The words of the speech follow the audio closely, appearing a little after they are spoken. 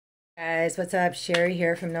Guys, what's up? Sherry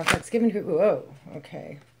here from NFgC. Whoa,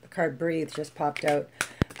 okay. The card Breathe just popped out.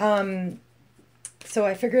 So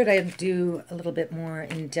I figured I'd do a little bit more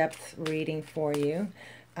in-depth reading for you.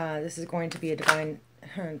 This is going to be a divine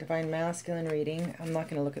masculine reading. I'm not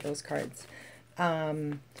going to look at those cards.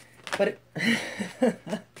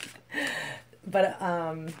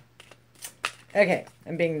 Okay,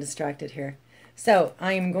 I'm being distracted here. So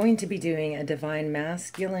I'm going to be doing a divine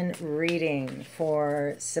masculine reading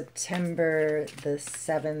for September the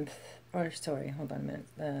 7th, or sorry, hold on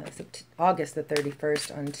a minute, August the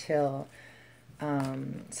 31st until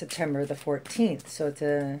September the 14th. So it's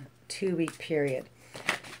a 2-week period.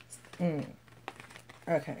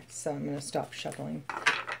 Okay, so I'm going to stop shuffling.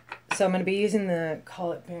 So I'm going to be using the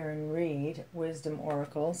Call It Bear and Read Wisdom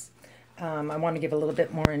Oracles. I want to give a little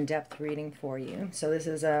bit more in-depth reading for you. So this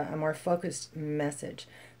is a more focused message.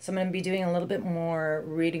 So I'm going to be doing a little bit more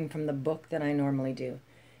reading from the book than I normally do.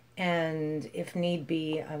 And if need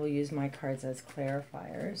be, I will use my cards as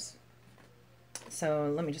clarifiers.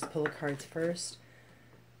 So let me just pull the cards first.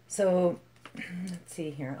 So let's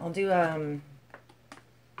see here. I'll do a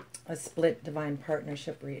split divine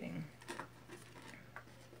partnership reading.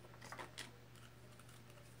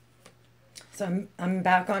 So I'm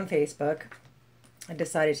back on Facebook. I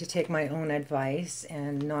decided to take my own advice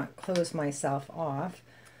and not close myself off.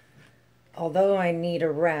 Although I need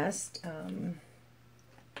a rest,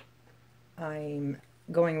 I'm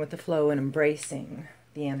going with the flow and embracing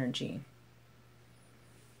the energy.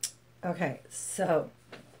 Okay, so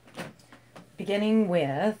beginning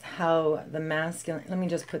with how the masculine, let me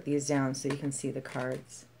just put these down so you can see the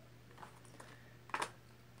cards.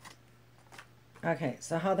 Okay,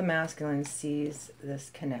 so how the masculine sees this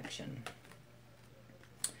connection.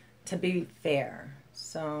 To be fair.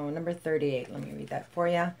 So number 38, let me read that for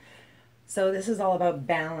you. So this is all about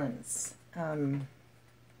balance. And,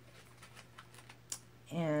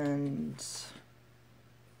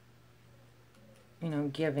 you know,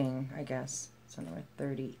 giving, I guess. So number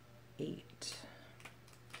 38.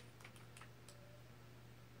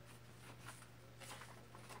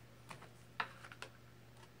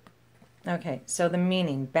 Okay, so the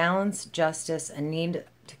meaning: balance, justice, a need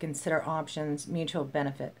to consider options, mutual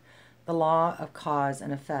benefit, the law of cause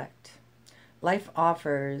and effect. Life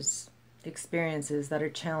offers experiences that are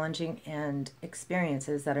challenging and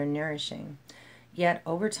experiences that are nourishing. Yet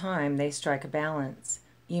over time, they strike a balance.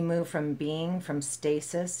 You move from being, from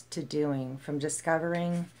stasis to doing, from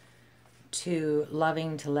discovering to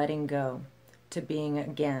loving to letting go, to being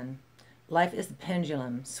again. Life is the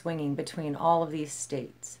pendulum swinging between all of these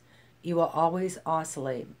states. You will always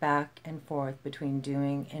oscillate back and forth between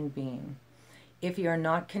doing and being. If you are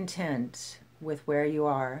not content with where you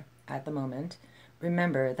are at the moment,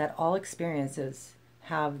 remember that all experiences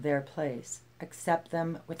have their place. Accept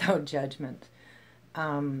them without judgment.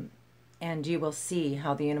 And you will see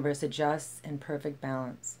how the universe adjusts in perfect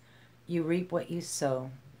balance. You reap what you sow.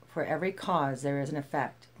 For every cause there is an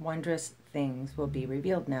effect. Wondrous things will be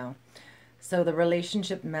revealed now. So the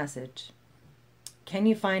relationship message: can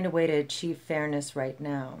you find a way to achieve fairness right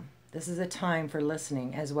now? This is a time for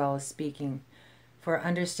listening as well as speaking, for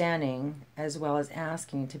understanding as well as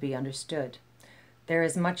asking to be understood. There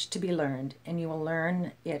is much to be learned, and you will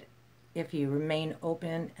learn it if you remain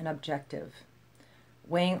open and objective,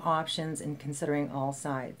 weighing options and considering all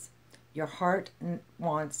sides. Your heart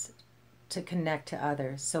wants to connect to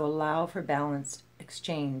others, so allow for balanced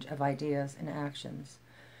exchange of ideas and actions.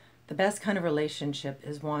 The best kind of relationship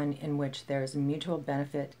is one in which there is a mutual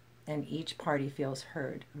benefit and each party feels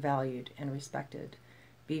heard, valued, and respected.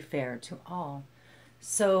 Be fair to all.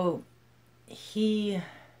 So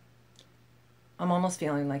I'm almost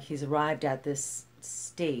feeling like he's arrived at this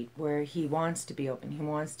state where he wants to be open. He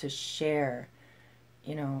wants to share,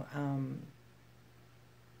 you know,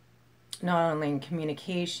 not only in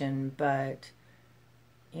communication, but,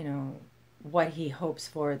 you know, what he hopes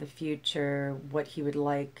for the future, what he would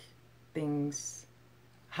like things,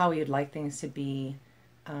 how he would like things to be,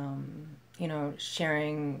 you know,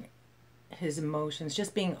 sharing his emotions,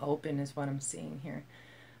 just being open is what I'm seeing here.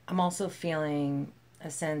 I'm also feeling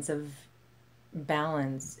a sense of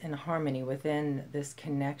balance and harmony within this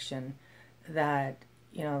connection, that,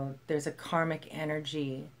 you know, there's a karmic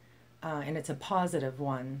energy, and it's a positive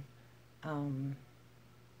one.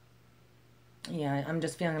 Yeah, I'm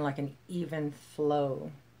just feeling like an even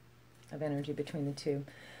flow of energy between the two.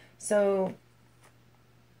 So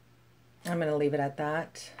I'm going to leave it at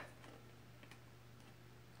that.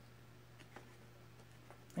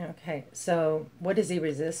 Okay, so what is he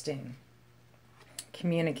resisting?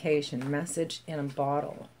 Communication, message in a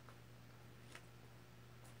bottle.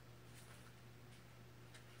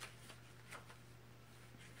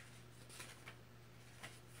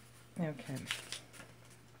 Okay.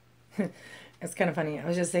 It's kind of funny. I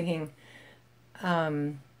was just thinking,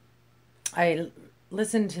 I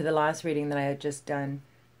listened to the last reading that I had just done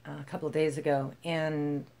a couple of days ago,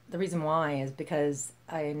 and the reason why is because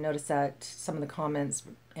I noticed that some of the comments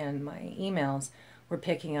and my emails were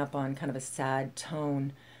picking up on kind of a sad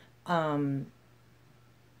tone. I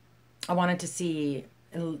wanted to see,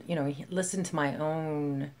 listen to my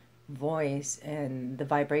own voice and the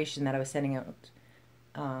vibration that I was sending out,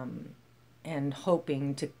 and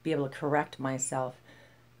hoping to be able to correct myself.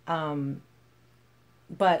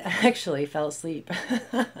 But I actually fell asleep.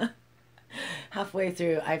 Halfway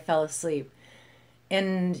through, I fell asleep.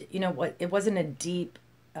 And you know what? It wasn't a deep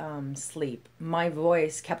sleep. My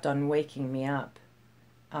voice kept on waking me up.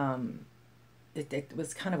 It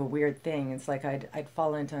was kind of a weird thing. It's like I'd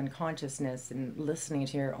fall into unconsciousness and listening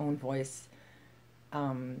to your own voice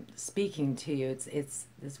speaking to you. It's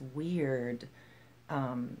this weird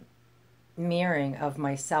mirroring of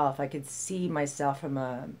myself. I could see myself from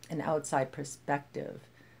an outside perspective.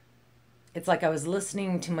 It's like I was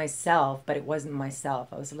listening to myself, but it wasn't myself.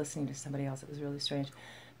 I was listening to somebody else. It was really strange.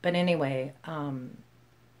 But anyway,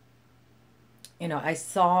 I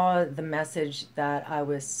saw the message that I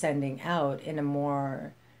was sending out in a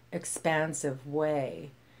more expansive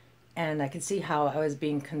way, and I could see how I was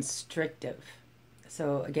being constrictive.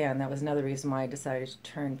 So again, that was another reason why I decided to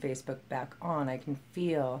turn Facebook back on. I can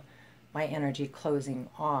feel my energy closing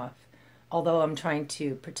off. Although I'm trying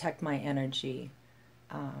to protect my energy,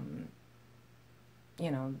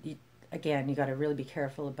 again, you got to really be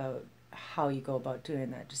careful about how you go about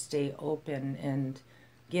doing that. Just stay open and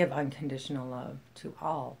give unconditional love to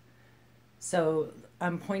all. So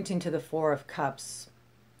I'm pointing to the Four of Cups,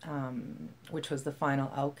 which was the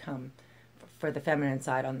final outcome for the feminine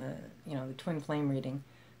side on the twin flame reading.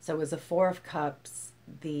 So it was the Four of Cups,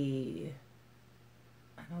 the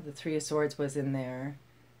Three of Swords was in there,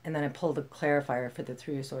 and then I pulled a clarifier for the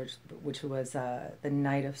Three of Swords, which was the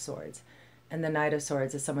Knight of Swords. And the Knight of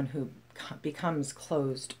Swords is someone who becomes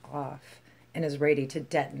closed off and is ready to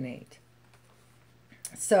detonate.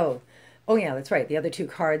 So, oh yeah, that's right. The other two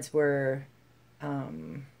cards were, I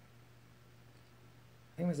think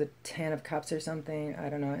it was a Ten of Cups or something. I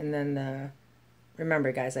don't know. And then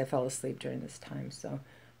remember guys, I fell asleep during this time. So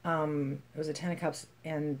it was a Ten of Cups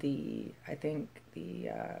and I think the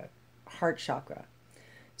heart chakra.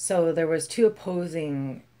 So there was two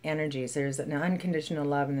opposing energies. There's an unconditional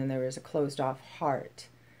love, and then there was a closed off heart.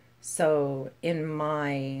 So in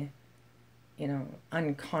my,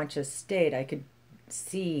 unconscious state, I could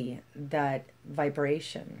see that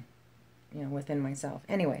vibration, within myself.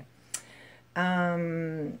 Anyway,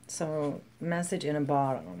 so message in a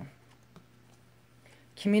bottle.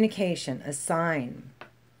 Communication, a sign.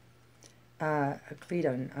 A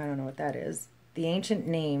Cledon, I don't know what that is. The ancient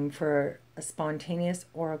name for a spontaneous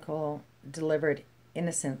oracle delivered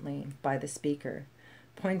innocently by the speaker,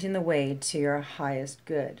 pointing the way to your highest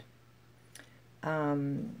good.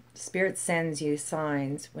 Spirit sends you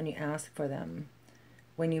signs when you ask for them,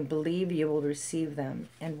 when you believe you will receive them,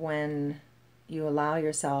 and when you allow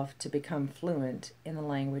yourself to become fluent in the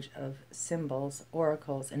language of symbols,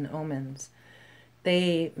 oracles, and omens.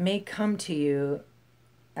 They may come to you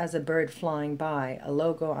as a bird flying by, a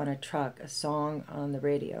logo on a truck, a song on the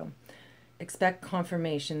radio. Expect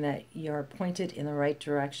confirmation that you're pointed in the right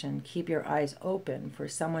direction. Keep your eyes open, for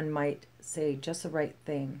someone might say just the right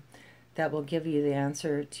thing that will give you the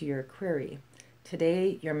answer to your query.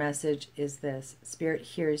 Today, your message is this. Spirit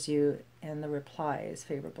hears you, and the reply is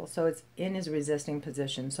favorable. So it's in his resisting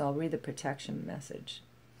position, so I'll read the protection message.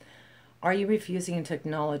 Are you refusing to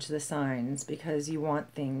acknowledge the signs because you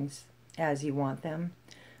want things as you want them?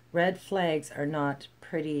 Red flags are not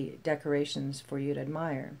pretty decorations for you to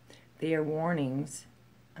admire. They are warnings.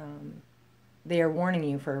 They are warning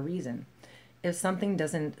you for a reason. If something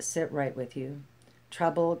doesn't sit right with you,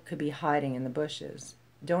 trouble could be hiding in the bushes.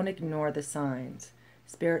 Don't ignore the signs.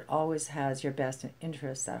 Spirit always has your best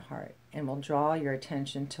interests at heart and will draw your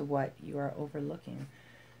attention to what you are overlooking.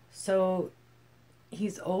 So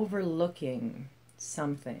he's overlooking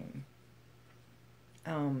something,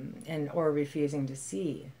 or refusing to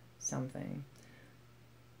see something.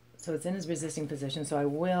 So it's in his resisting position, so I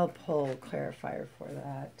will pull clarifier for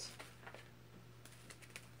that.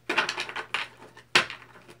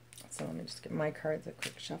 So let me just give my cards a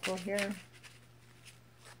quick shuffle here.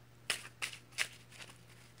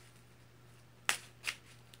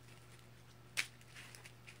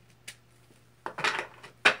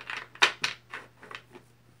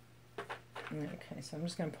 Okay, so I'm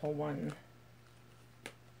just going to pull one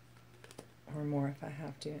or more if I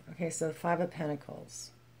have to. Okay, so the Five of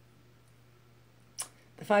Pentacles.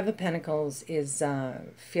 The Five of Pentacles is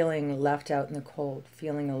feeling left out in the cold,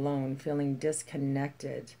 feeling alone, feeling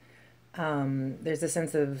disconnected. There's a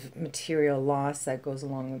sense of material loss that goes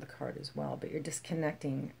along with the card as well, but you're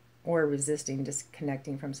disconnecting or resisting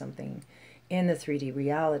disconnecting from something in the 3D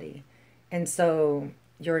reality. And so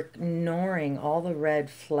you're ignoring all the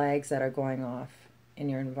red flags that are going off in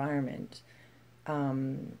your environment.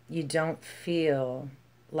 You don't feel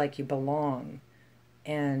like you belong,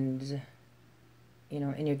 and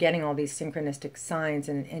and you're getting all these synchronistic signs,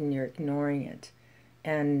 and you're ignoring it.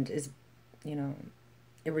 And it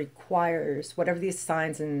requires whatever these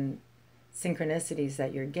signs and synchronicities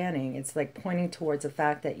that you're getting, it's like pointing towards the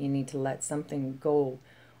fact that you need to let something go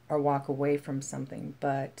or walk away from something,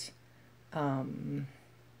 but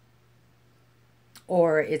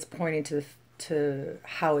or it's pointing to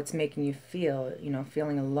how it's making you feel,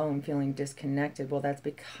 feeling alone, feeling disconnected. Well, that's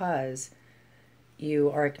because you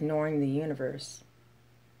are ignoring the universe.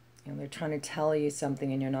 They're trying to tell you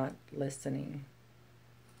something and you're not listening.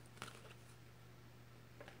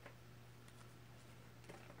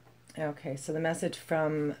 Okay, so the message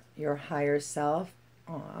from your higher self,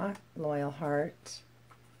 loyal heart.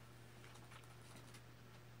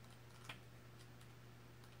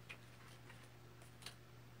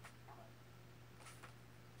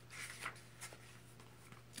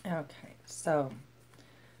 Okay, so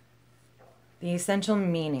the essential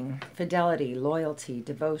meaning: fidelity, loyalty,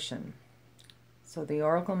 devotion. So the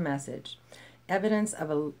oracle message: evidence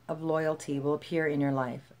of loyalty will appear in your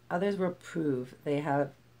life. Others will prove they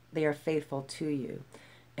are faithful to you,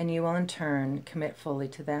 and you will in turn commit fully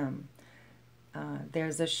to them.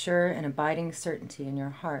 There's a sure and abiding certainty in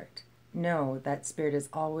your heart. Know that Spirit is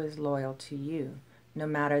always loyal to you, no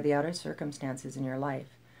matter the outer circumstances in your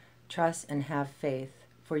life. Trust and have faith,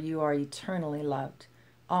 for you are eternally loved,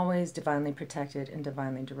 always divinely protected and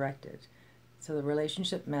divinely directed. So the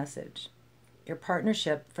relationship message: your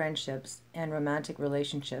partnership, friendships, and romantic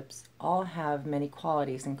relationships all have many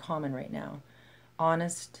qualities in common right now.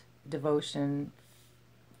 Honest, devotion,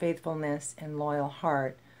 faithfulness, and loyal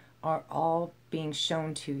heart are all being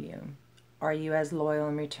shown to you. Are you as loyal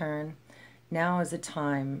in return? Now is the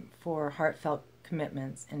time for heartfelt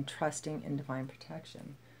commitments and trusting in divine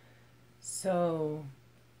protection. So,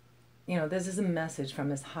 this is a message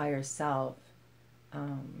from his higher self.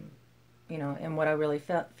 And what I really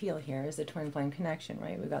feel here is the twin flame connection,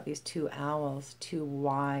 right? We've got these two owls, two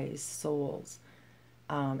wise souls,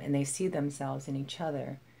 and they see themselves in each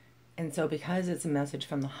other. And so because it's a message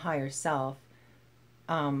from the higher self,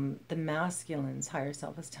 the masculine's higher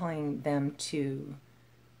self is telling them to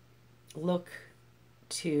look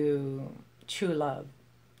to true love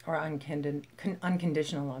or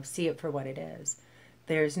unconditional love. See it for what it is.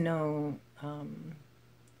 There's no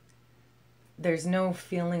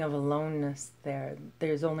feeling of aloneness there.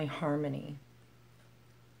 There's only harmony.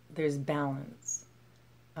 There's balance.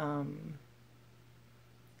 And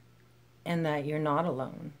that you're not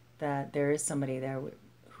alone. That there is somebody there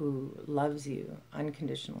who loves you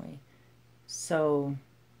unconditionally. So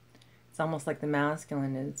it's almost like the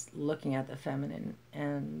masculine is looking at the feminine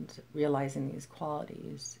and realizing these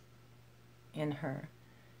qualities in her,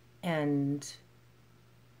 and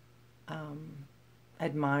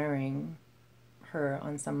admiring her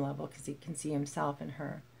on some level, because he can see himself in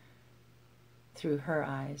her through her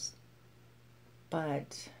eyes.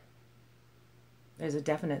 But there's a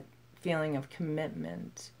definite feeling of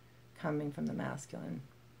commitment coming from the masculine.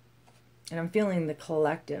 And I'm feeling the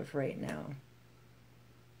collective right now.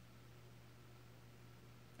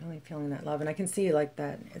 Really feeling that love. And I can see like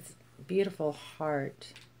that. It's beautiful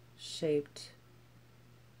heart shaped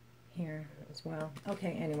here as well.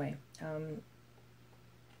 Okay, anyway.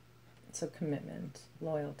 So commitment,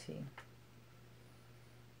 loyalty.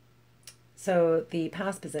 So the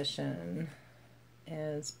past position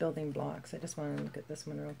is building blocks. I just want to look at this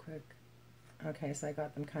one real quick. Okay, so I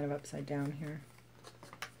got them kind of upside down here.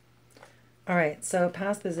 All right, so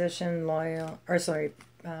past position,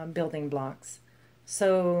 building blocks.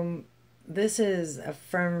 So this is a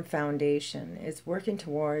firm foundation. It's working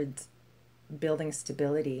towards building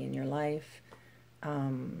stability in your life.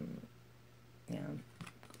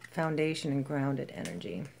 Foundation and grounded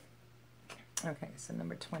energy. Okay, so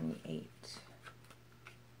number 28.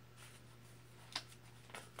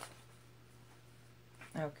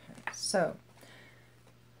 Okay, so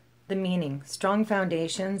the meaning: strong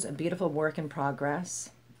foundations, a beautiful work in progress.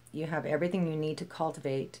 You have everything you need to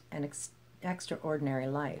cultivate an extraordinary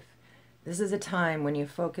life. This is a time when your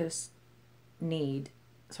focus needs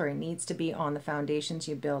to be on the foundations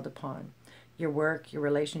you build upon: your work, your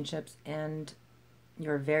relationships, and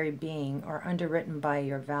your very being are underwritten by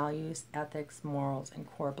your values, ethics, morals, and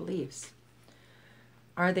core beliefs.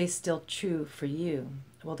 Are they still true for you?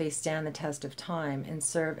 Will they stand the test of time and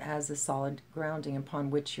serve as the solid grounding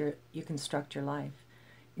upon which you construct your life?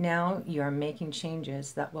 Now you are making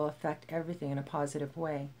changes that will affect everything in a positive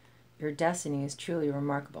way. Your destiny is truly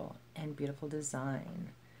remarkable and beautiful design.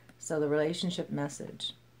 So the relationship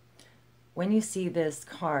message. When you see this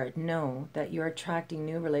card, know that you're attracting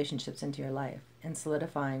new relationships into your life and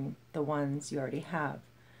solidifying the ones you already have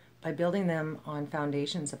by building them on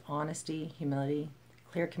foundations of honesty, humility,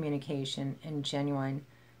 clear communication, and genuine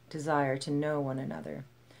desire to know one another.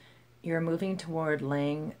 You're moving toward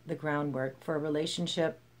laying the groundwork for a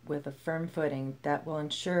relationship with a firm footing that will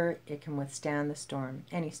ensure it can withstand the storm,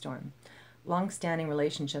 any storm. Long-standing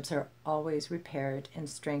relationships are always repaired and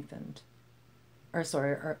strengthened.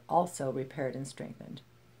 Are also repaired and strengthened.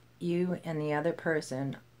 You and the other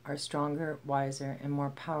person are stronger, wiser, and more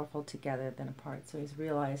powerful together than apart. So he's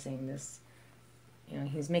realizing this,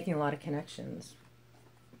 he's making a lot of connections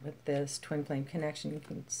with this twin flame connection. You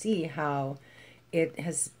can see how it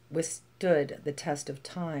has withstood the test of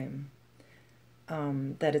time,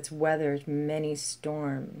 that it's weathered many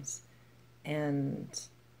storms, and,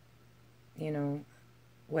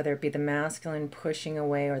 whether it be the masculine pushing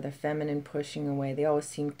away or the feminine pushing away, they always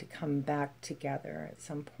seem to come back together at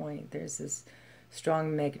some point. There's this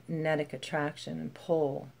strong magnetic attraction and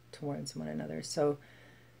pull towards one another. So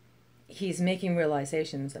he's making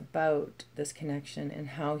realizations about this connection and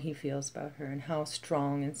how he feels about her and how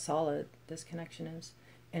strong and solid this connection is,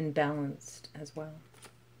 and balanced as well.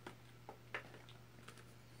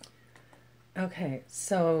 Okay,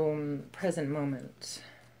 so present moment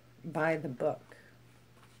by the book.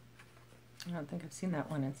 I don't think I've seen that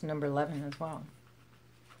one. It's number 11 as well.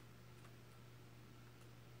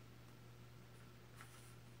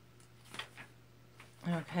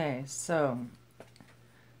 Okay, so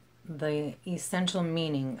the essential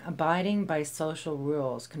meaning: abiding by social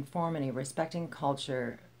rules, conformity, respecting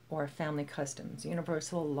culture or family customs,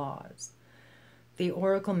 universal laws. The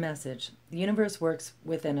oracle message: the universe works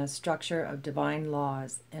within a structure of divine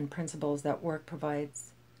laws and principles that provides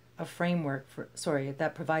a framework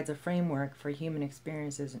for human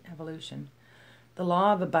experiences and evolution. The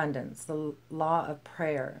law of abundance, the law of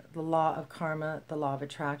prayer, the law of karma, the law of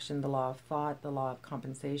attraction, the law of thought, the law of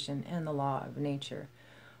compensation, and the law of nature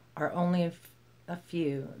are only a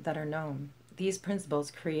few that are known. These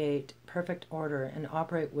principles create perfect order and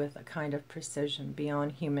operate with a kind of precision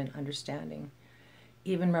beyond human understanding.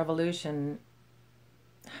 Even revolution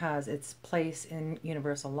has its place in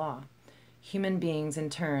universal law. Human beings, in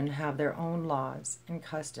turn, have their own laws and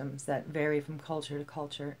customs that vary from culture to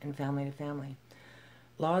culture and family to family.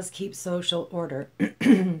 Laws keep social order.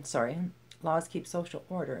 Laws keep social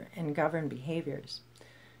order and govern behaviors,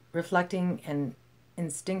 reflecting an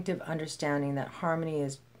instinctive understanding that harmony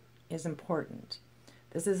is important.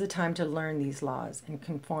 This is a time to learn these laws and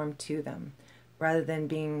conform to them, rather than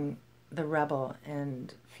being the rebel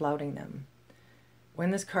and flouting them.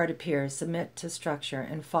 When this card appears, submit to structure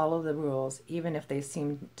and follow the rules, even if they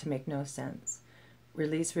seem to make no sense.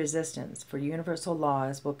 Release resistance, for universal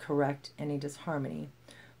laws will correct any disharmony.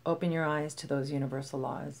 Open your eyes to those universal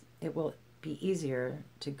laws. It will be easier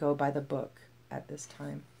to go by the book at this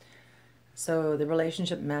time. So the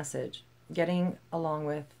relationship message: getting along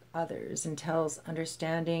with others entails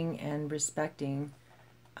understanding and respecting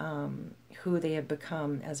who they have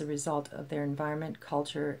become as a result of their environment,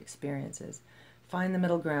 culture, experiences. Find the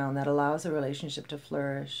middle ground that allows a relationship to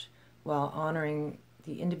flourish while honoring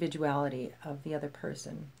the individuality of the other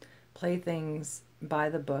person. Play things by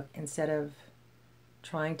the book instead of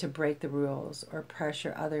trying to break the rules or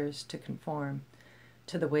pressure others to conform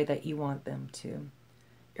to the way that you want them to.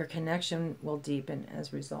 Your connection will deepen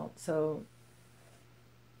as a result. So,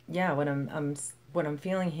 yeah, what I'm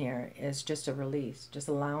feeling here is just a release, just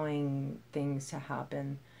allowing things to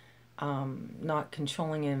happen. Not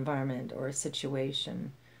controlling an environment or a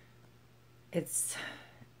situation. It's,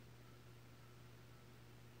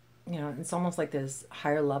 it's almost like this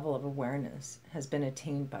higher level of awareness has been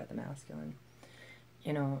attained by the masculine.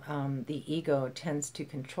 The ego tends to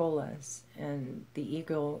control us, and the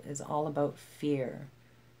ego is all about fear.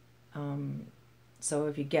 So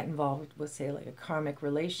if you get involved with, say, like a karmic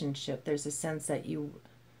relationship, there's a sense that you're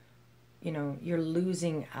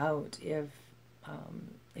losing out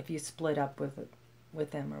if you split up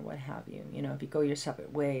with them or what have you. If you go your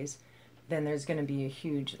separate ways, then there's going to be a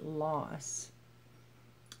huge loss.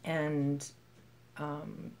 And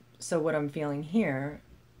so what I'm feeling here,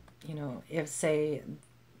 if, say,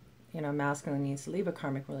 masculine needs to leave a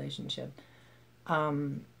karmic relationship,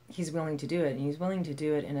 he's willing to do it, and he's willing to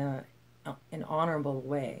do it in an honorable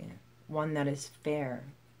way, one that is fair,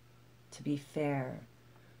 to be fair,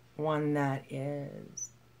 one that is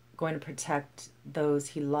going to protect those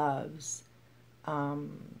he loves,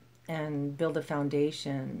 and build a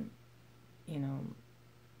foundation, you know,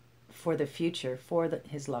 for the future, for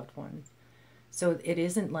his loved ones. So it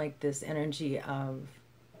isn't like this energy of,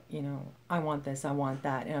 you know, I want this, I want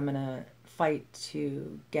that, and I'm going to fight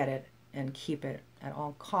to get it and keep it at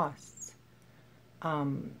all costs.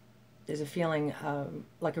 There's a feeling of,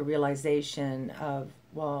 like a realization of,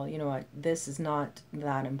 well, you know what, this is not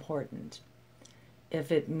that important.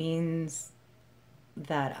 If it means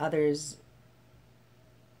that others,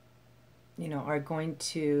 you know, are going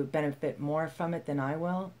to benefit more from it than I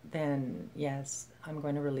will, then yes, I'm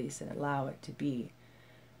going to release it, allow it to be.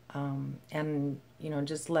 And, you know,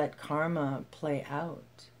 just let karma play out.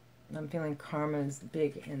 I'm feeling karma is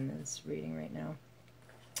big in this reading right now.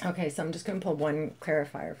 Okay, so I'm just going to pull one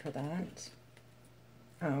clarifier for that.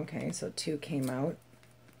 Okay, so 2 came out.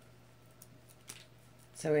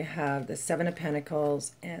 So we have the 7 of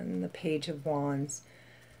Pentacles and the Page of Wands.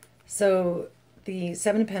 So the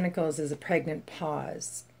 7 of Pentacles is a pregnant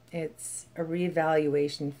pause. It's a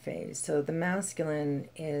reevaluation phase. So the masculine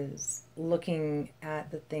is looking at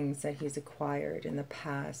the things that he's acquired in the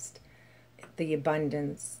past, the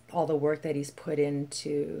abundance, all the work that he's put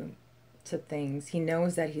into things. He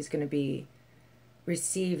knows that he's going to be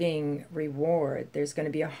receiving reward. There's going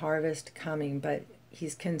to be a harvest coming, but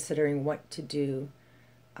he's considering what to do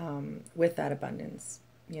with that abundance.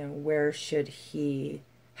 You know,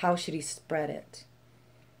 how should he spread it?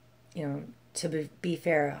 You know, to be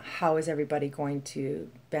fair, how is everybody going to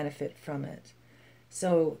benefit from it?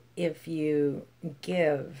 So if you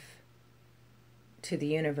give to the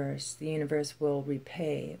universe will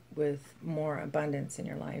repay with more abundance in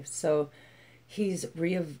your life. So he's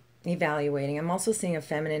evaluating. I'm also seeing a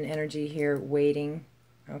feminine energy here, waiting.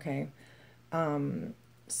 Okay.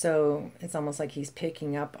 So it's almost like he's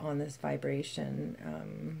picking up on this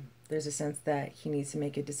vibration. There's a sense that he needs to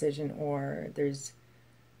make a decision, or the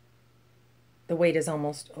wait is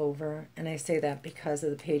almost over. And I say that because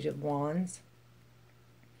of the Page of Wands.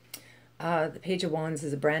 The Page of Wands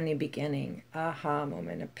is a brand new beginning, aha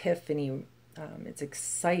moment, epiphany. It's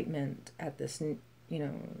excitement at this, you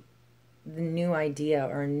know, the new idea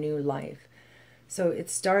or a new life. So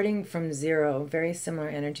it's starting from zero, very similar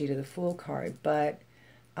energy to the Fool card, but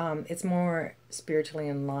it's more spiritually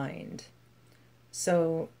aligned.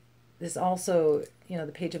 So this also, you know,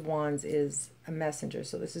 the Page of Wands is a messenger.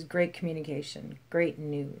 So this is great communication, great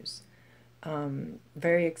news.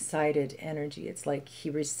 Very excited energy. It's like he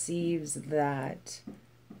receives that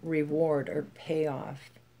reward or payoff.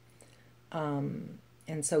 And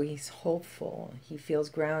so he's hopeful. He feels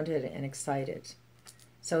grounded and excited.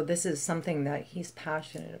 So this is something that he's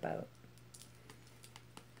passionate about.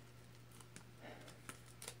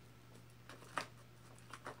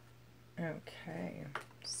 Okay,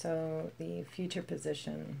 so the future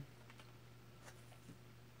position.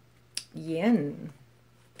 Yin.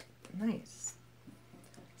 Nice.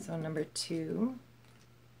 So number 2.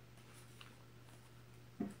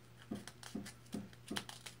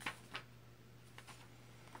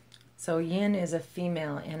 So yin is a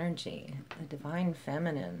female energy, a divine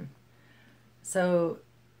feminine. So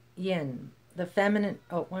yin, the feminine,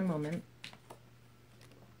 oh, one moment.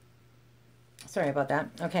 Sorry about that.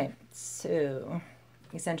 Okay, so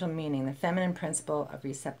essential meaning, the feminine principle of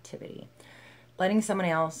receptivity. Letting someone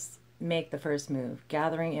else make the first move,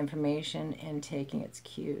 gathering information and taking its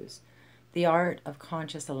cues. The art of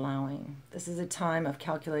conscious allowing. This is a time of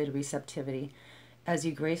calculated receptivity as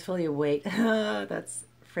you gracefully await. That's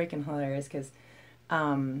freaking hilarious because,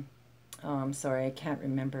 oh, I'm sorry, I can't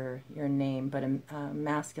remember your name, but a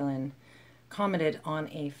masculine commented on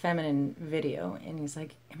a feminine video, and he's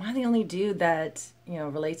like, am I the only dude that, you know,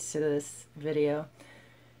 relates to this video?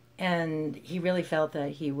 And he really felt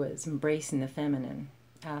that he was embracing the feminine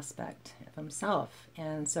aspect of himself.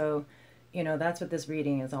 And so, you know, that's what this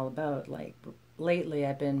reading is all about. Like, lately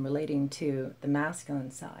I've been relating to the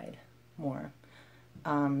masculine side more.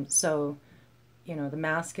 So, you know, the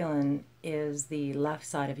masculine is the left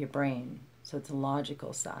side of your brain. So it's a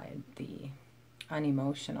logical side, the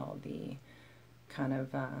unemotional, the kind of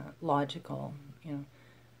logical, you know.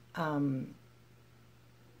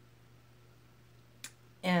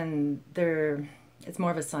 And it's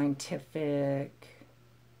more of a scientific,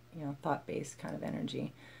 you know, thought-based kind of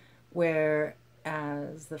energy,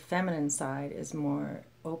 whereas the feminine side is more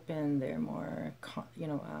open, they're more, you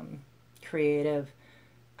know, creative,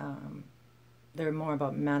 they're more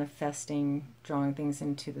about manifesting, drawing things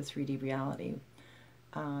into the 3D reality.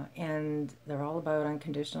 And they're all about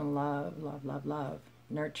unconditional love, love, love, love,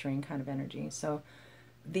 nurturing kind of energy. So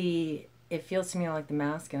it feels to me like the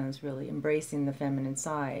masculine is really embracing the feminine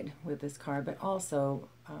side with this card, but also,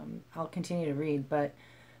 I'll continue to read, but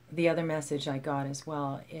the other message I got as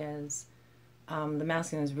well is the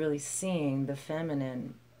masculine is really seeing the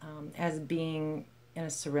feminine as being in a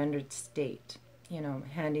surrendered state,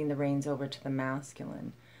 handing the reins over to the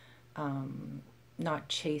masculine, not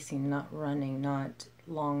chasing, not running, not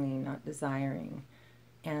longing, not desiring.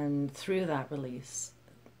 And through that release,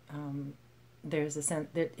 there's a sense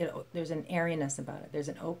that there's an airiness about it. There's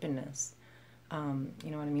an openness.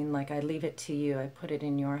 You know what I mean? Like, I leave it to you. I put it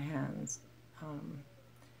in your hands.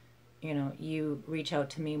 You reach out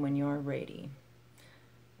to me when you're ready.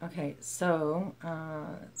 Okay, so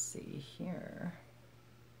let's see here.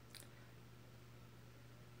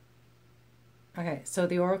 Okay, so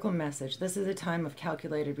the oracle message. This is a time of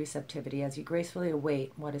calculated receptivity as you gracefully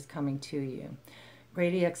await what is coming to you.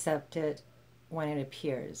 Ready to accept it when it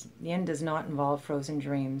appears. YIN does not involve frozen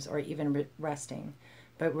dreams or even resting,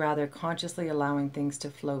 but rather consciously allowing things to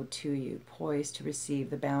flow to you, poised to receive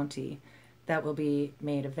the bounty that will be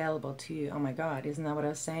made available to you. Oh my God, isn't that what I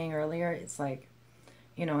was saying earlier? It's like,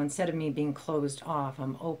 instead of me being closed off,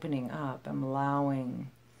 I'm opening up, I'm allowing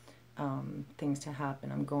things to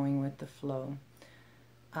happen. I'm going with the flow.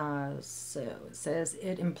 So it says,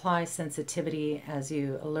 it implies sensitivity as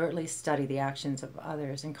you alertly study the actions of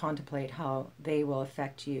others and contemplate how they will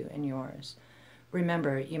affect you and yours.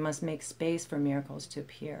 Remember, you must make space for miracles to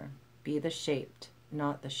appear. Be the shaped,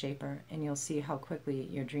 not the shaper, and you'll see how quickly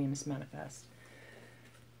your dreams manifest.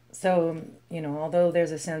 So, although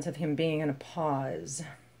there's a sense of him being in a pause,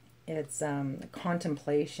 it's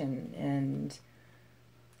contemplation and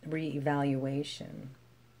reevaluation,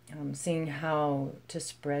 seeing how to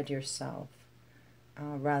spread yourself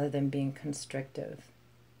rather than being constrictive.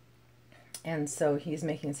 And so he's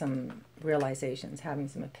making some realizations, having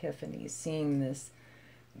some epiphanies, seeing this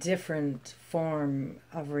different form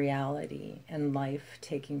of reality and life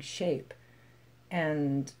taking shape.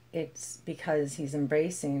 And it's because he's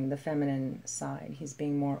embracing the feminine side. He's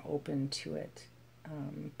being more open to it.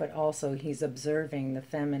 But also he's observing the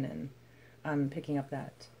feminine. I'm picking up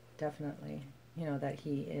that, definitely. That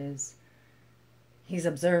he's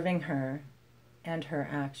observing her and her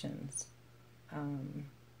actions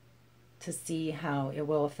to see how it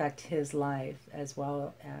will affect his life as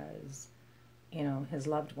well as, his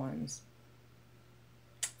loved ones.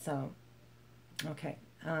 So, okay.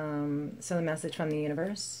 So the message from the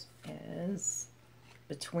universe is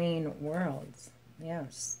between worlds.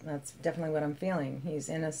 Yes, that's definitely what I'm feeling. He's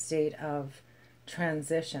in a state of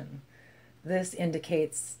transition. This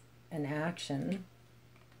indicates an action,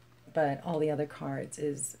 but all the other cards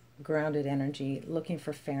is grounded energy, looking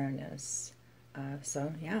for fairness.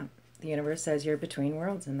 So yeah, the universe says you're between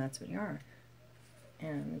worlds, and that's what you are.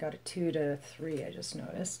 And got a 2 to 3, I just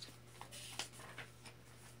noticed.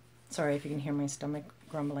 Sorry if you can hear my stomach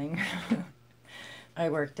grumbling. I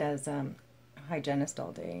worked as a hygienist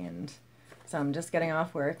all day, and so I'm just getting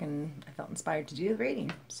off work, and I felt inspired to do the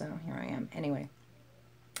reading. So here I am. Anyway,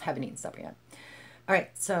 haven't eaten supper yet. All right,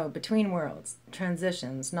 so between worlds,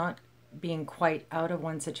 transitions, not being quite out of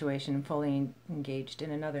one situation and fully engaged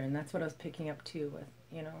in another. And that's what I was picking up too with,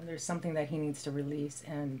 there's something that he needs to release,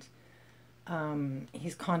 and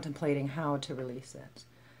he's contemplating how to release it.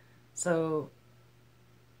 So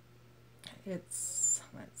it's,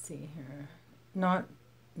 let's see here, not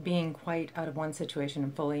being quite out of one situation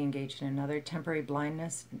and fully engaged in another, temporary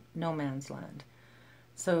blindness, no man's land.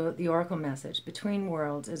 So the oracle message, between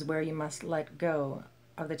worlds, is where you must let go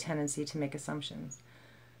of the tendency to make assumptions.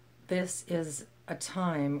 This is a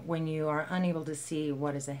time when you are unable to see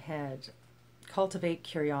what is ahead. Cultivate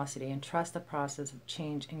curiosity and trust the process of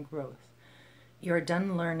change and growth. You are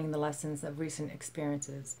done learning the lessons of recent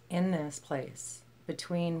experiences. In this place,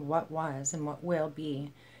 between what was and what will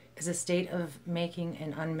be, is a state of making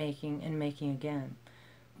and unmaking and making again.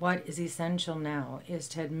 What is essential now is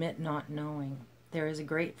to admit not knowing. There is a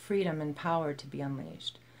great freedom and power to be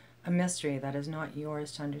unleashed. A mystery that is not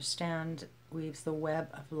yours to understand weaves the web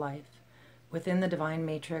of life within the divine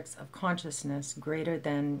matrix of consciousness greater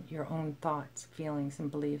than your own thoughts, feelings,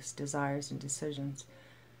 and beliefs, desires, and decisions.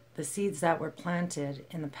 The seeds that were planted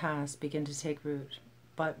in the past begin to take root,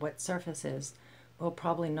 but what surfaces will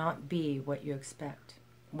probably not be what you expect.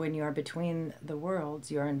 When you are between the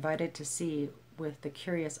worlds, you are invited to see with the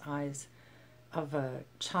curious eyes of a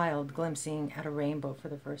child glimpsing at a rainbow for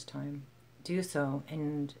the first time. Do so,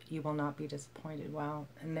 and you will not be disappointed. Wow.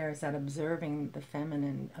 And there's that observing the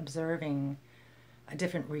feminine, observing a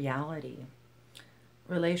different reality.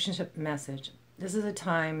 Relationship message. This is a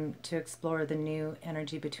time to explore the new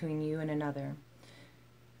energy between you and another.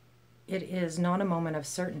 It is not a moment of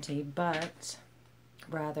certainty, but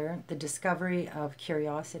rather the discovery of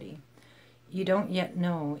curiosity. You don't yet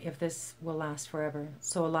know if this will last forever,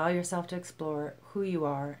 so allow yourself to explore who you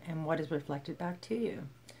are and what is reflected back to you.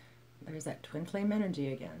 There's that twin flame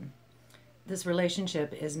energy again. This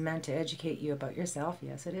relationship is meant to educate you about yourself.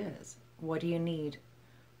 Yes, it is. What do you need?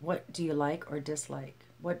 What do you like or dislike?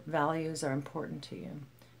 What values are important to you?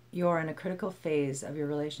 You are in a critical phase of your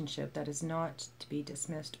relationship that is not to be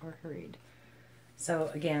dismissed or hurried.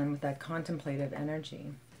 So again, with that contemplative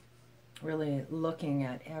energy, really looking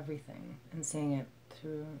at everything and seeing it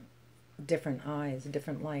through different eyes, a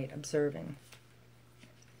different light, observing.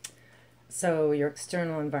 So your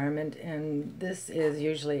external environment, and this is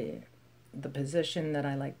usually the position that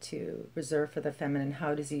I like to reserve for the feminine.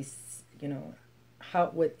 How does he,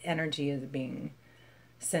 what energy is being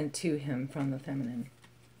sent to him from the feminine?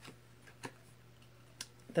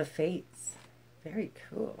 The Fates. Very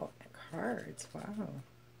cool cards. Wow.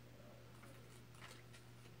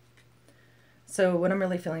 So what I'm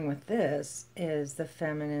really feeling with this is the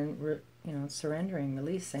feminine, surrendering,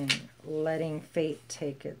 releasing, letting fate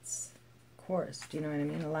take its course. Do you know what I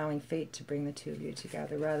mean? Allowing fate to bring the two of you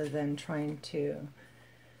together rather than trying to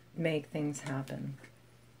make things happen.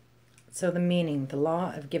 So the meaning, the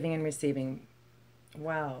law of giving and receiving.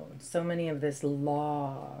 Wow, so many of this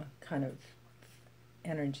law kind of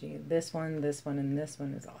energy. This one, and this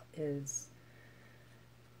one is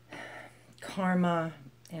karma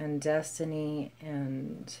and destiny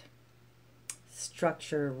and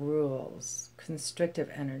structure, rules, constrictive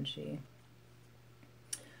energy.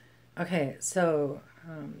 Okay, so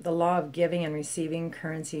the law of giving and receiving,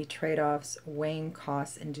 currency, trade-offs, weighing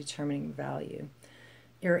costs, and determining value.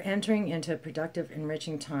 You're entering into a productive,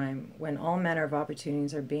 enriching time when all manner of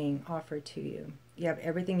opportunities are being offered to you. You have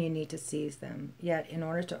everything you need to seize them. Yet, in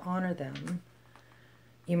order to honor them,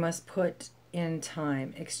 you must put in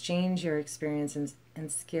time, exchange your experiences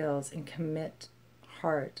and skills, and commit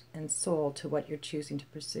heart and soul to what you're choosing to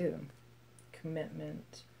pursue.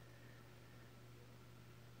 Commitment.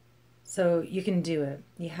 So you can do it.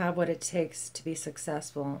 You have what it takes to be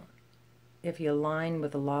successful if you align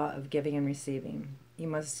with the law of giving and receiving. You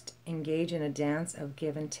must engage in a dance of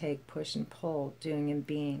give and take, push and pull, doing and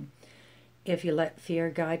being. If you let fear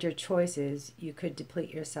guide your choices, you could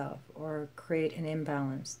deplete yourself or create an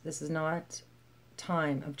imbalance. This is not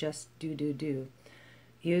time of just do.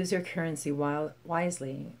 Use your currency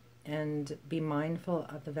wisely and be mindful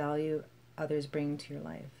of the value others bring to your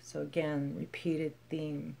life. So again, repeated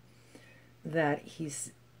theme that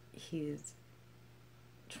he's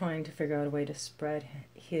trying to figure out a way to spread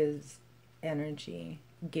his energy,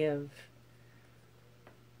 give,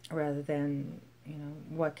 rather than,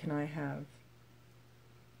 what can I have?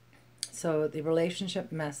 So the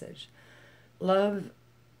relationship message. Love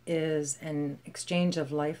is an exchange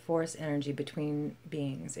of life force energy between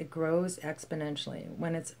beings. It grows exponentially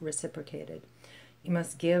when it's reciprocated. You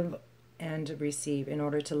must give and receive in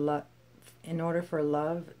order for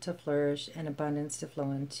love to flourish and abundance to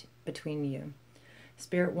flow between you.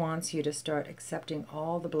 Spirit wants you to start accepting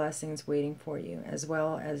all the blessings waiting for you, as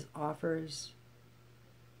well as offer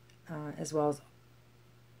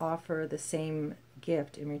the same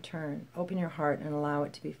gift in return. Open your heart and allow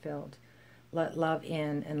it to be filled. Let love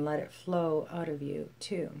in and let it flow out of you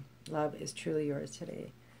too. Love is truly yours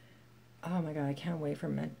today. Oh my God, I can't wait for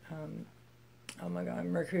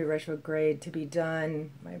Mercury retrograde to be done.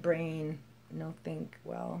 My brain, no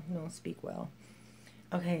speak well.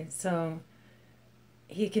 Okay, so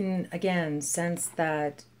he can again sense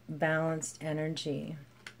that balanced energy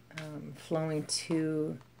flowing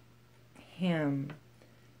to him,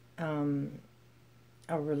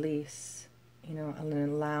 a release, an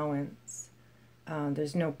allowance.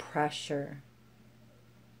 There's no pressure.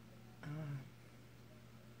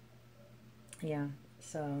 Yeah,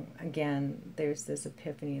 so again, there's this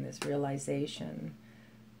epiphany, this realization,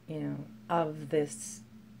 of this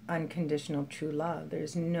unconditional true love.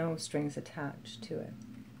 There's no strings attached to it.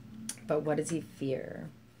 But what does he fear?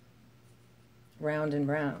 Round and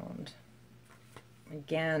round.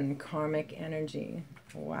 Again, karmic energy.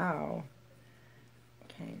 Wow.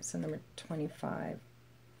 Okay, so number 25.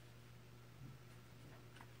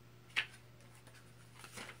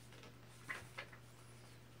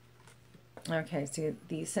 Okay, so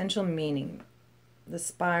the essential meaning, the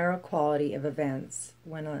spiral quality of events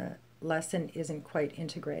when a lesson isn't quite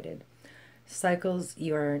integrated. Cycles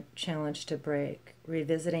you are challenged to break,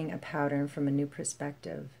 revisiting a pattern from a new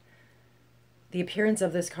perspective. The appearance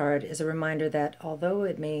of this card is a reminder that although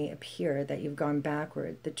it may appear that you've gone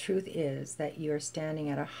backward, the truth is that you are standing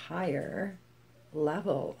at a higher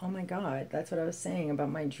level. Oh my God, that's what I was saying about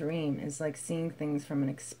my dream, is like seeing things from an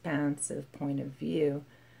expansive point of view.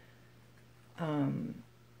 You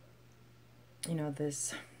know,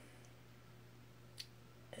 this,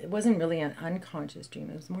 it wasn't really an unconscious dream.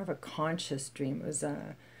 It was more of a conscious dream. It was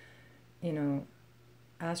a, you know,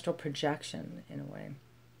 astral projection in a way.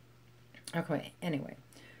 Okay, anyway,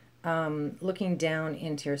 looking down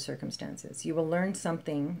into your circumstances, you will learn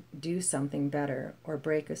something, do something better, or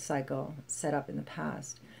break a cycle set up in the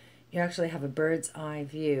past. You actually have a bird's eye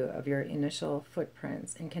view of your initial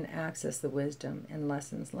footprints and can access the wisdom and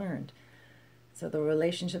lessons learned. So the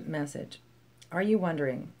relationship message. Are you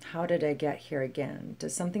wondering, how did I get here again?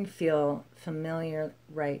 Does something feel familiar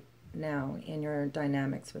right now in your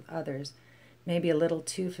dynamics with others? Maybe a little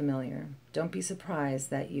too familiar. Don't be surprised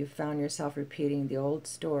that you found yourself repeating the old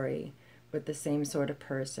story with the same sort of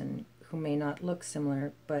person who may not look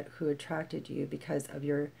similar, but who attracted you because of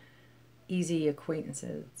your easy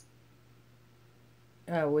acquaintances.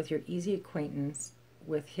 With your easy acquaintance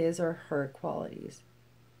with his or her qualities.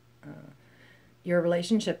 Your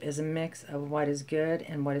relationship is a mix of what is good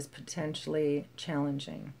and what is potentially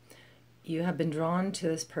challenging. You have been drawn to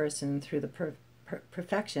this person through the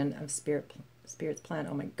perfection of Spirit's plan,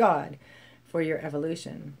 oh my God, for your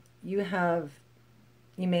evolution. You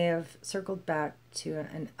may have circled back to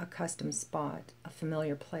an accustomed spot, a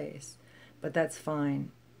familiar place, but that's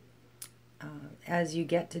fine. As you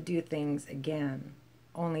get to do things again,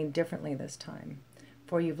 only differently this time,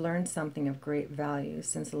 for you've learned something of great value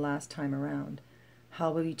since the last time around. How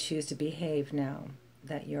will you choose to behave now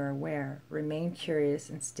that you're aware? Remain curious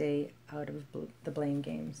and stay out of the blame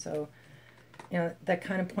game. So, you know, that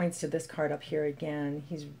kind of points to this card up here again.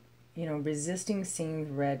 He's, you know, resisting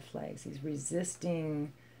seeing red flags. He's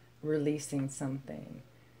resisting releasing something.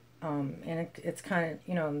 And it's kind of,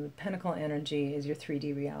 you know, the Pentacle energy is your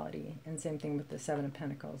 3D reality. And same thing with the Seven of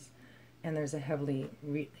Pentacles. And there's a heavily,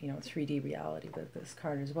 3D reality with this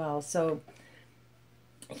card as well. So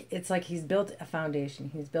it's like he's built a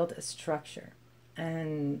foundation. He's built a structure.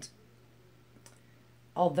 And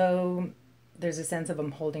although there's a sense of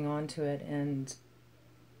him holding on to it, and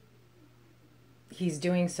he's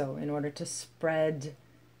doing so in order to spread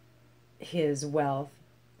his wealth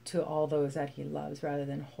to all those that he loves rather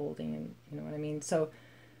than holding, and you know what I mean? So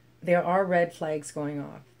there are red flags going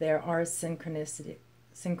off. There are synchronistic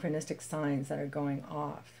signs that are going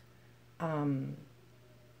off. And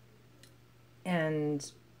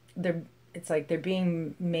it's like they're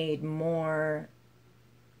being made more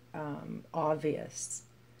obvious.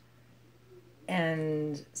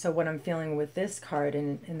 And so what I'm feeling with this card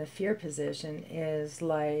in the fear position is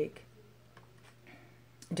like,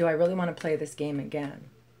 do I really want to play this game again?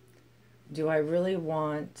 Do I really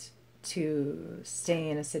want to stay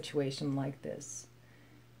in a situation like this?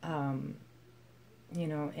 You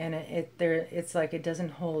know, and it's like it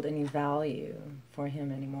doesn't hold any value for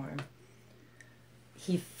him anymore.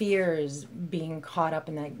 He fears being caught up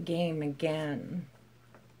in that game again.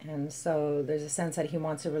 And so there's a sense that he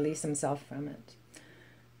wants to release himself from it.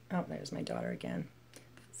 Oh, there's my daughter again.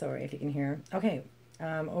 Sorry if you can hear. Okay,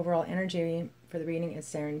 overall energy for the reading is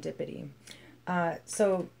serendipity.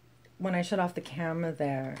 So when I shut off the camera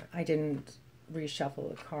there, I didn't reshuffle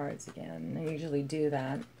the cards again. I usually do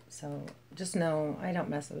that. So just know I don't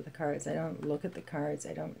mess with the cards. I don't look at the cards.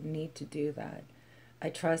 I don't need to do that. I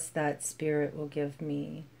trust that Spirit will give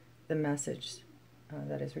me the message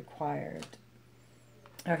that is required.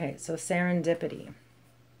 Okay, so serendipity.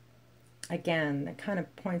 Again, that kind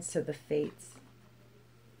of points to the fates.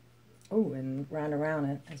 Oh, and round around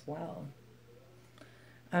it as well.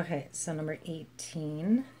 Okay, so number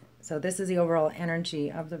 18. So this is the overall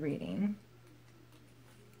energy of the reading.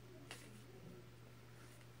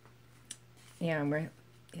 Yeah,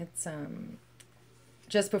 it's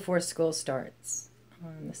just before school starts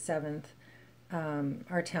on the 7th.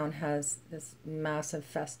 Our town has this massive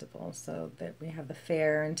festival, so that we have the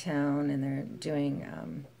fair in town, and they're doing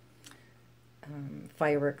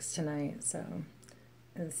fireworks tonight. So,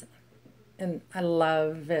 and I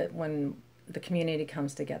love it when the community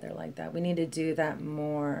comes together like that. We need to do that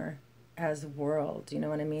more as a world. You know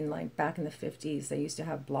what I mean? Like back in the 50s, they used to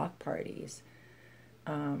have block parties.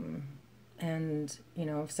 And, you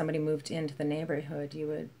know, if somebody moved into the neighborhood, you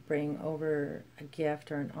would bring over a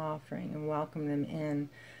gift or an offering and welcome them in.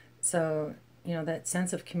 So, you know, that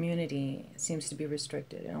sense of community seems to be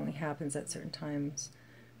restricted. It only happens at certain times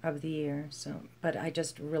of the year. So, but I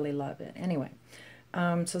just really love it. Anyway,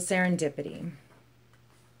 so serendipity.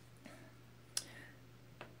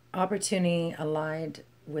 Opportunity allied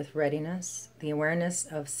with readiness, the awareness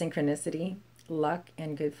of synchronicity, luck,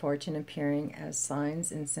 and good fortune appearing as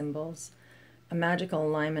signs and symbols, a magical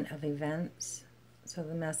alignment of events. So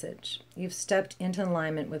the message, you've stepped into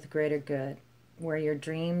alignment with greater good, where your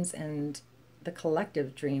dreams and the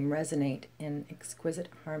collective dream resonate in exquisite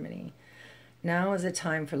harmony. Now is a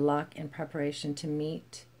time for luck and preparation to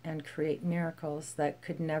meet and create miracles that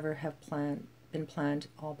could never have been planned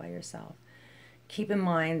all by yourself. Keep in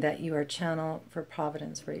mind that you are a channel for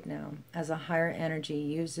providence right now, as a higher energy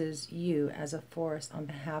uses you as a force on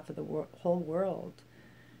behalf of the whole world.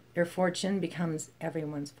 Your fortune becomes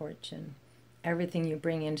everyone's fortune. Everything you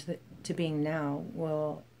bring into to being now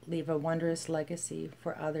will leave a wondrous legacy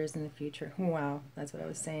for others in the future. Wow, that's what I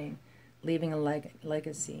was saying. Leaving a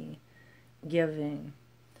legacy, giving.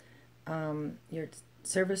 Your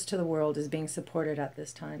service to the world is being supported at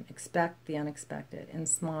this time. Expect the unexpected and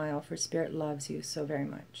smile, for Spirit loves you so very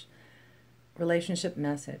much. Relationship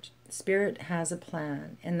message. Spirit has a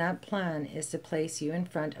plan, and that plan is to place you in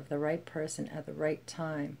front of the right person at the right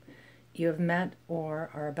time. You have met or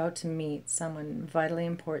are about to meet someone vitally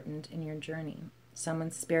important in your journey. Someone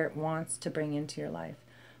Spirit wants to bring into your life.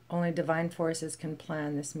 Only divine forces can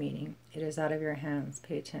plan this meeting. It is out of your hands.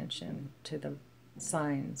 Pay attention to the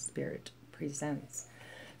signs Spirit presents.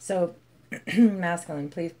 So, masculine,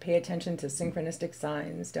 please pay attention to synchronistic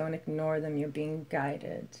signs. Don't ignore them. You're being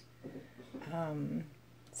guided.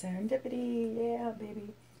 Serendipity, yeah, baby.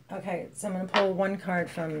 Okay, so I'm going to pull one card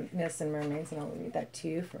from Myths and Mermaids, and I'll read that to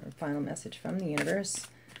you for a final message from the universe.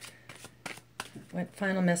 What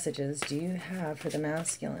final messages do you have for the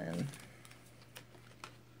masculine?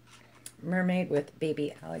 Mermaid with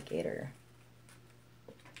baby alligator.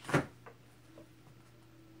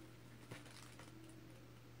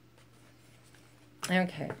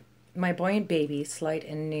 Okay. My buoyant baby, slight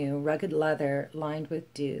and new, rugged leather lined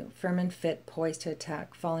with dew, firm and fit, poised to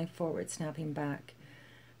attack, falling forward, snapping back.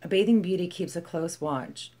 A bathing beauty keeps a close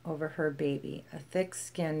watch over her baby, a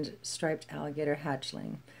thick-skinned, striped alligator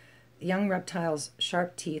hatchling. The young reptile's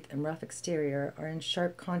sharp teeth and rough exterior are in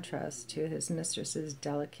sharp contrast to his mistress's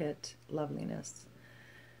delicate loveliness.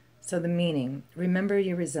 So the meaning, remember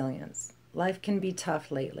your resilience. Life can be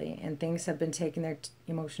tough lately, and things have been taking their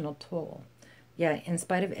emotional toll. Yet, in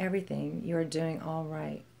spite of everything, you are doing all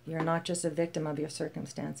right. You're not just a victim of your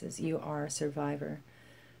circumstances. You are a survivor.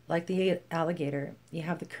 Like the alligator, you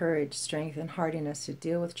have the courage, strength, and hardiness to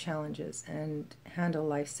deal with challenges and handle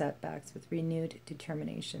life setbacks with renewed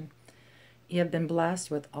determination. You have been blessed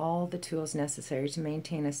with all the tools necessary to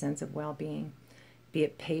maintain a sense of well-being, be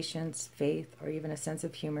it patience, faith, or even a sense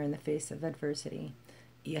of humor in the face of adversity.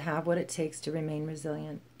 You have what it takes to remain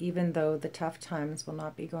resilient, even though the tough times will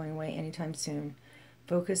not be going away anytime soon.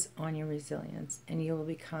 Focus on your resilience, and you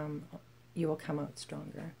will come out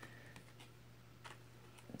stronger.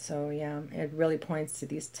 So yeah, it really points to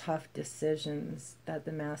these tough decisions that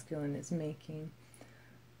the masculine is making.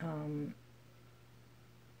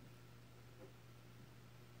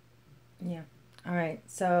 Yeah. All right.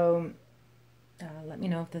 So let me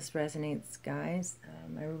know if this resonates, guys.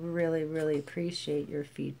 I really, really appreciate your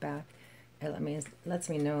feedback. It lets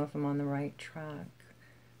me know if I'm on the right track.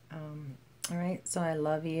 All right. So I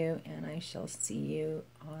love you, and I shall see you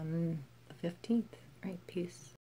on the 15th. All right. Peace.